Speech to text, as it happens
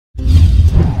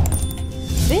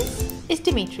is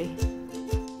Dimitri.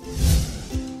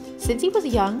 Since he was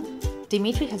young,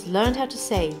 Dimitri has learned how to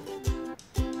save.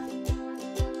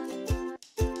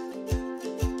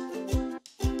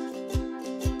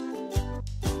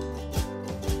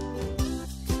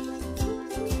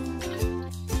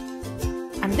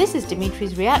 And this is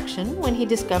Dimitri's reaction when he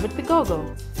discovered Pigogo,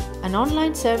 an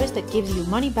online service that gives you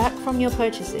money back from your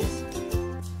purchases.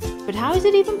 But how is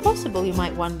it even possible, you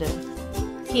might wonder?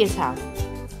 Here's how.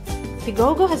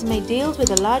 Pigogo has made deals with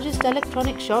the largest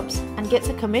electronic shops and gets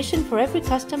a commission for every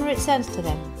customer it sends to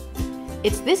them.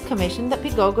 It's this commission that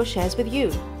Pigogo shares with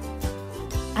you.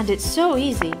 And it's so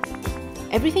easy.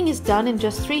 Everything is done in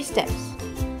just 3 steps.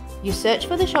 You search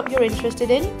for the shop you're interested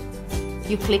in,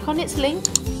 you click on its link,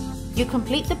 you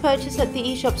complete the purchase at the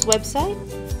eShop's website,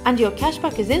 and your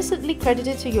cashback is instantly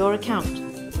credited to your account.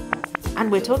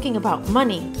 And we're talking about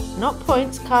money, not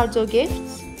points, cards or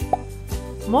gifts.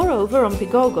 Moreover, on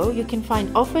Pigogo you can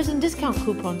find offers and discount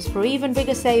coupons for even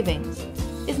bigger savings.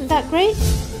 Isn't that great?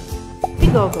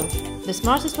 Pigogo, the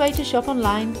smartest way to shop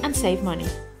online and save money.